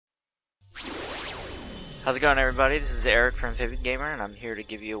How's it going, everybody? This is Eric from Vivid Gamer, and I'm here to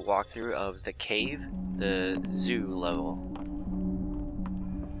give you a walkthrough of the cave, the zoo level.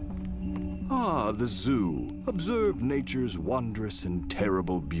 Ah, the zoo. Observe nature's wondrous and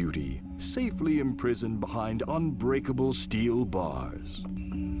terrible beauty, safely imprisoned behind unbreakable steel bars.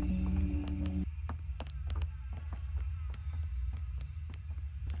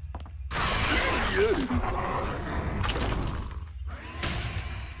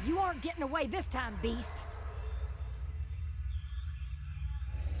 You aren't getting away this time, beast.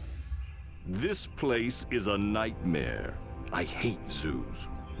 This place is a nightmare. I hate zoos.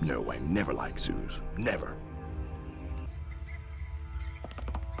 No, I never like zoos. Never.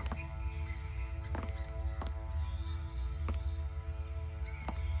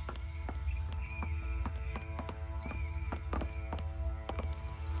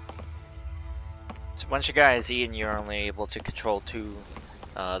 So once you guys eat, and you're only able to control two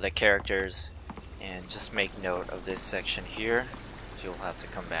the characters, and just make note of this section here. You'll have to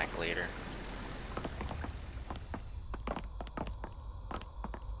come back later.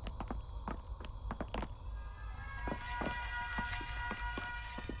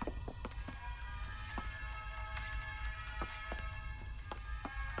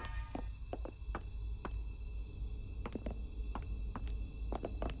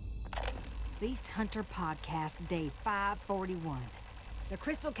 Beast Hunter Podcast, day 541. The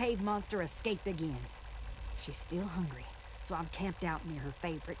Crystal Cave monster escaped again. She's still hungry, so I'm camped out near her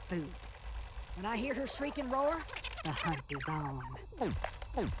favorite food. When I hear her shriek and roar, the hunt is on.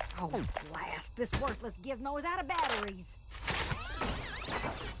 Oh, blast. This worthless gizmo is out of batteries.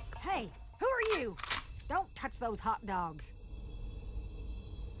 Hey, who are you? Don't touch those hot dogs.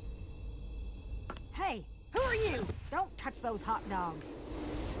 Hey, who are you? Don't touch those hot dogs.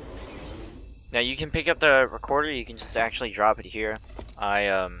 Now you can pick up the recorder, you can just actually drop it here.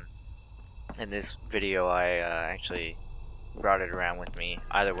 In this video I actually brought it around with me.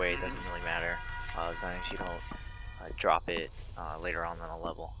 Either way, it doesn't really matter, as long as you don't drop it later on in the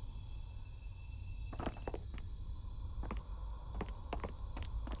level.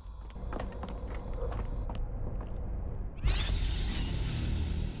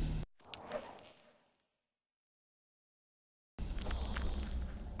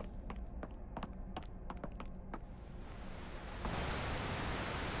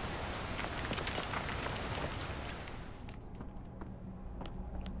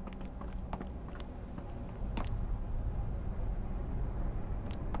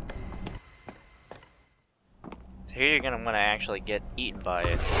 So here you're gonna want to actually get eaten by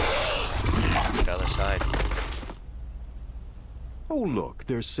it. The other side. Oh, look,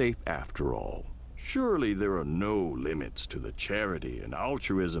 they're safe after all. Surely there are no limits to the charity and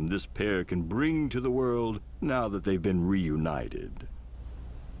altruism this pair can bring to the world now that they've been reunited.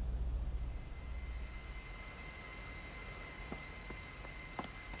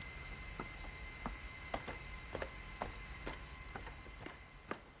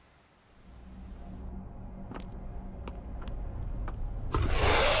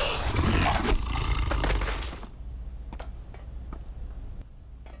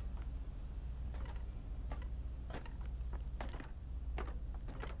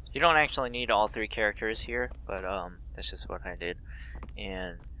 You don't actually need all three characters here, but that's just what I did.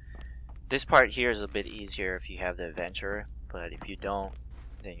 And this part here is a bit easier if you have the adventurer, but if you don't,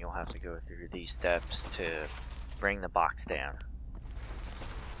 then you'll have to go through these steps to bring the box down.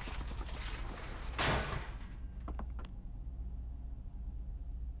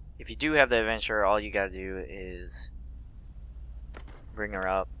 If you do have the adventurer, all you gotta do is bring her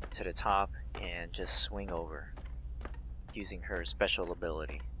up to the top and just swing over using her special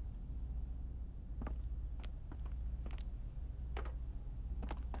ability.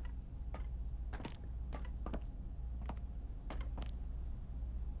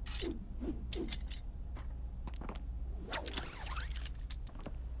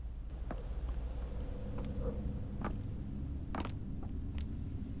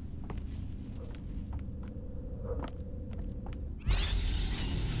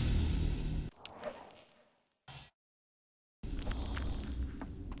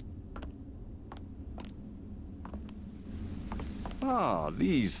 Ah,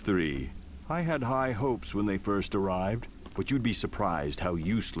 these three. I had high hopes when they first arrived, but you'd be surprised how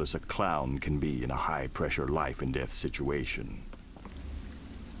useless a clown can be in a high-pressure life-and-death situation.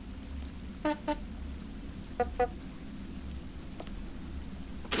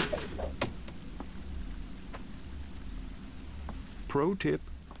 Pro tip,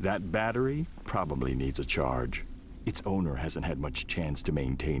 that battery probably needs a charge. Its owner hasn't had much chance to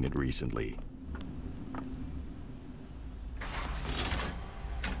maintain it recently.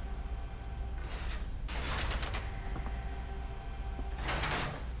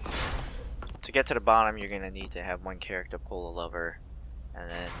 To get to the bottom, you're going to need to have one character pull a lever,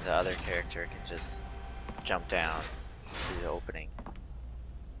 and then the other character can just jump down through the opening.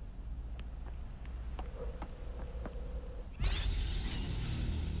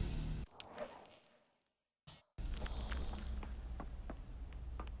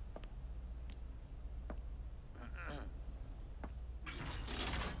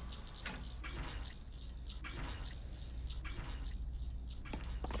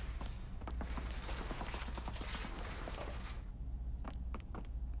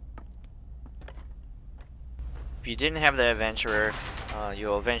 If you didn't have the adventurer,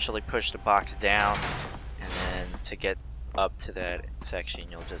 you'll eventually push the box down, and then to get up to that section,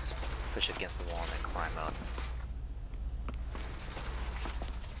 you'll just push it against the wall and then climb up.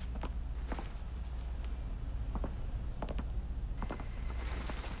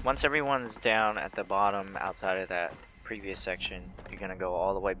 Once everyone's down at the bottom outside of that previous section, you're going to go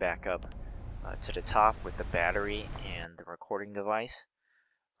all the way back up to the top with the battery and the recording device.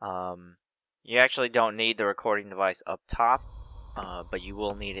 You actually don't need the recording device up top, but you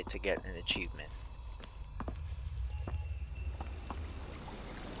will need it to get an achievement.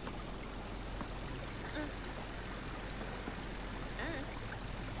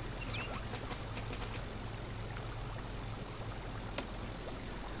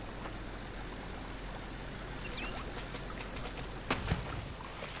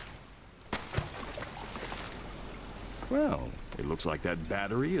 Well, it looks like that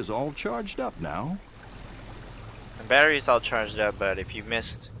battery is all charged up now. The battery's all charged up, but if you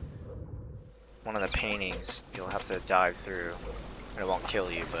missed one of the paintings, you'll have to dive through. It won't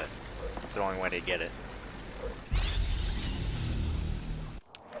kill you, but it's the only way to get it.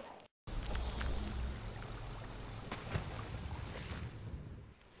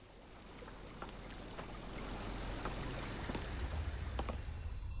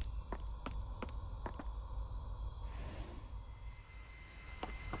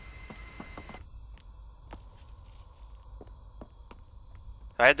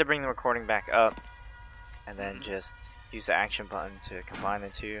 I had to bring the recording back up and then just use the action button to combine the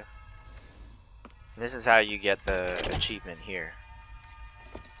two. And this is how you get the achievement here.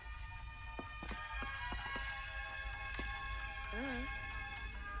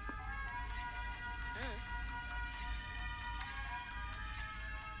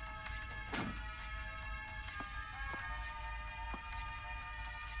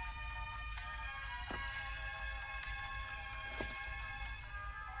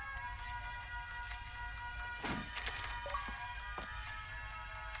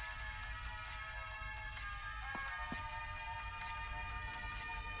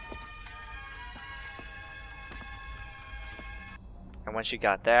 And once you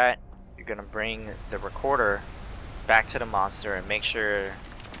got that, you're going to bring the recorder back to the monster and make sure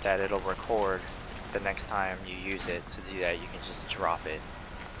that it'll record the next time you use it. To do that, you can just drop it.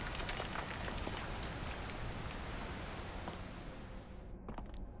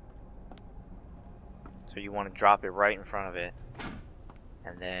 So you want to drop it right in front of it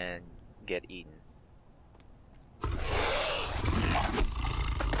and then get eaten.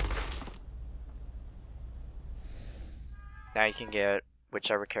 Now you can get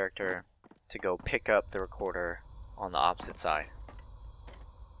whichever character to go pick up the recorder on the opposite side.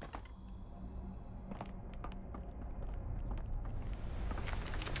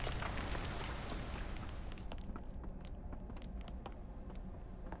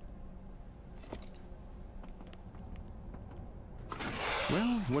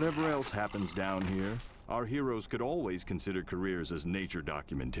 Well, whatever else happens down here, our heroes could always consider careers as nature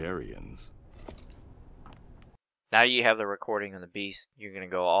documentarians. Now you have the recording of the beast, you're going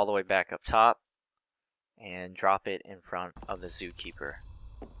to go all the way back up top and drop it in front of the zookeeper.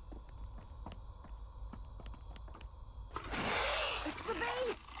 It's the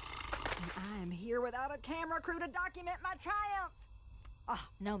beast! And I am here without a camera crew to document my triumph! Oh,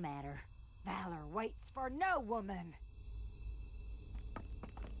 no matter. Valor waits for no woman.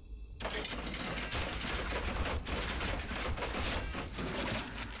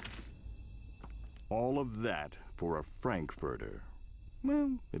 All of that for a Frankfurter.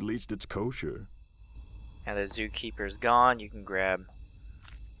 Well, at least it's kosher. Now the zookeeper's gone, you can grab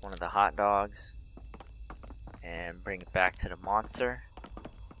one of the hot dogs and bring it back to the monster.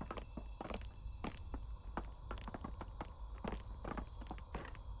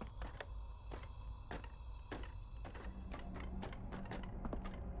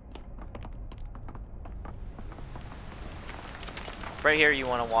 Right here you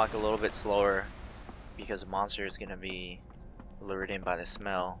want to walk a little bit slower because the monster is going to be lured in by the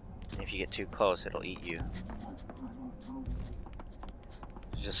smell, and if you get too close it'll eat you.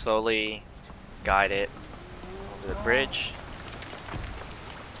 Just slowly guide it over the bridge.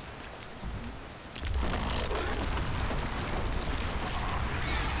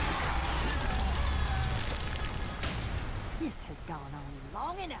 This has gone on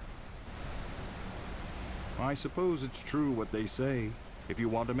long enough. I suppose it's true what they say. If you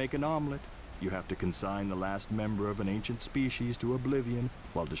want to make an omelet, you have to consign the last member of an ancient species to oblivion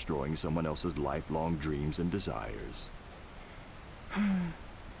while destroying someone else's lifelong dreams and desires. And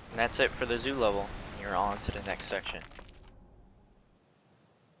that's it for the zoo level. You're on to the next section.